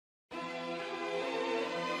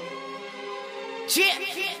Yeah.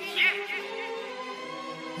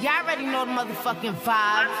 Y'all already know the motherfucking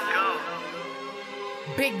vibe.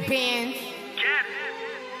 Big BANZ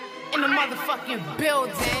in the motherfucking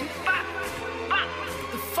building.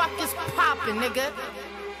 The fuck is poppin', nigga?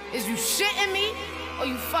 Is you shitting me or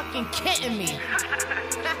you fucking kidding me?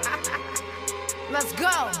 Let's go.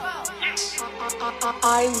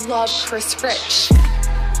 I love Chris Rich.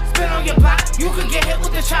 Spin on your block, you could get hit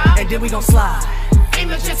with the chop. And then we gon' slide. Aim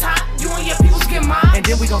at your top, you and your peoples get mine. And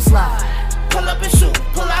then we gon' slide. Pull up and shoot,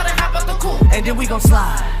 pull out and hop out the coupe. And then we gon'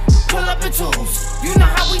 slide. Pull up in twos, you know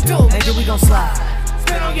how we do. And then we gon' slide.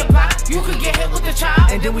 Spin on your block, you could get hit with the chop.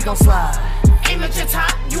 And then we gon' slide. Aim at your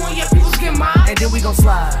top, you and your peoples get mine. And then we gon'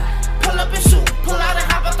 slide. Pull up and shoot, pull out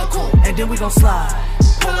and hop out the coupe. And then we gon' slide.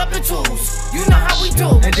 Pull up in twos, you know how we do.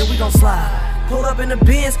 And then we gon' slide. Pulled up in the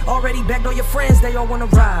Benz, already bagged on your friends, they all wanna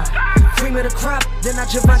ride. Cream of the crop, then I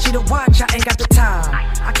Givenchy to watch, I ain't got the time.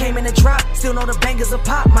 I came in the drop, still know the bangers a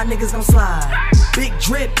pop, my niggas gon' slide. Big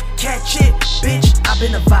drip, catch it, bitch, I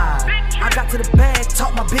been a vibe. I got to the bag,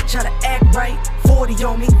 taught my bitch how to act right. 40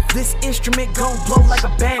 on me, this instrument gon' blow like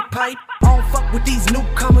a bagpipe. I don't fuck with these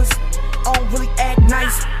newcomers, I don't really act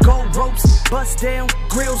nice. Gold ropes, bust down,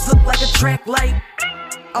 grills look like a track light.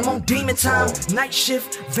 I'm on demon time, night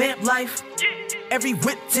shift, vamp life. Every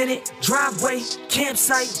whip tenant, driveway,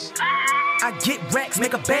 campsite. I get racks,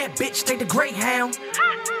 make a bad bitch take the Greyhound.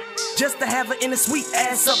 Just to have her in a sweet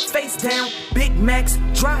ass up, face down. Big Macs,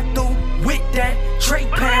 drive through with that tray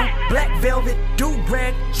pound. Black velvet,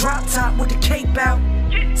 do-rag, drop top with the cape out.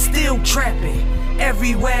 Still trapping,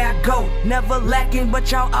 everywhere I go. Never lacking,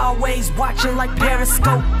 but y'all always watching like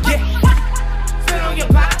Periscope. Yeah. Spin on your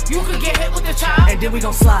block, you could get hit with the chop. And then we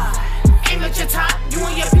gon' slide. Aim at your top, you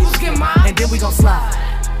and your peoples get mine. And then we gon' slide.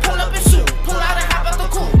 Pull up and shoot, pull out and hop out the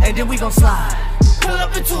coupe. And then we gon' slide. Pull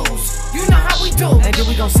up in twos, you know how we do. And then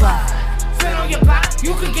we gon' slide. Spin on your block,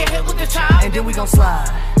 you could get hit with the chop. And then we gon' slide.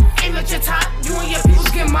 Aim at your top, you and your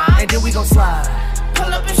peoples get mine. And then we gon' slide. Pull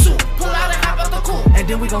up and shoot, pull out and hop out the coupe. And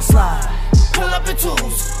then we gon' slide. Pull up in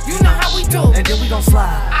twos, you know how we do. And then we gon'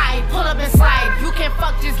 slide. I pull up and slide, you can't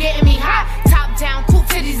fuck just getting me hot. Top down, coupe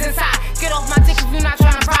titties inside. Get off my dick if you're not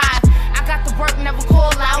trying to ride. I got the work, never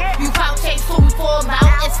call out. You clout chase, so we fall out.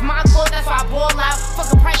 It's my fault, that's why I ball out.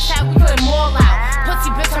 Fuck a price tag, we couldn't mall out.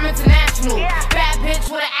 Pussy bitch, I'm international. Bad bitch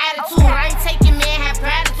with an attitude. I ain't taking man, have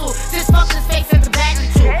gratitude. Just fuck this face and the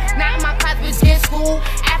magnitude. Not in my class, bitch, get school.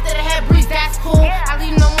 After the head breeze, that's cool. I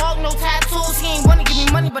leave no mark, no tattoos. He ain't wanna give me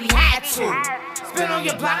money, but he had to. Spin on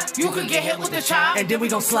your block, you could get hit with the chop. And then we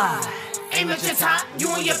gon' slide. Aim at your top,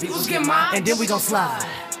 you and your peoples get mine. And then we gon' slide.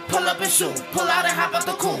 Pull up and shoot, pull out and hop out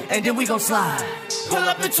the coupe. And then we gon' slide. Pull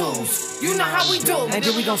up in twos, you know how we do. And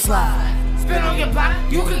then we gon' slide. Spin on your block,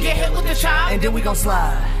 you could get hit with the chop. And then we gon'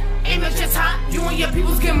 slide. Aim at your top, you and your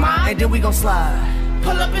peoples get mine. And then we gon' slide.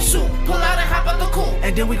 Pull up and shoot, pull out and hop out the coupe.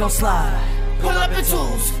 And then we gon' slide. Pull up in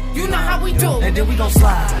twos, you know how we do. And then we gon'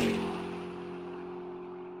 slide.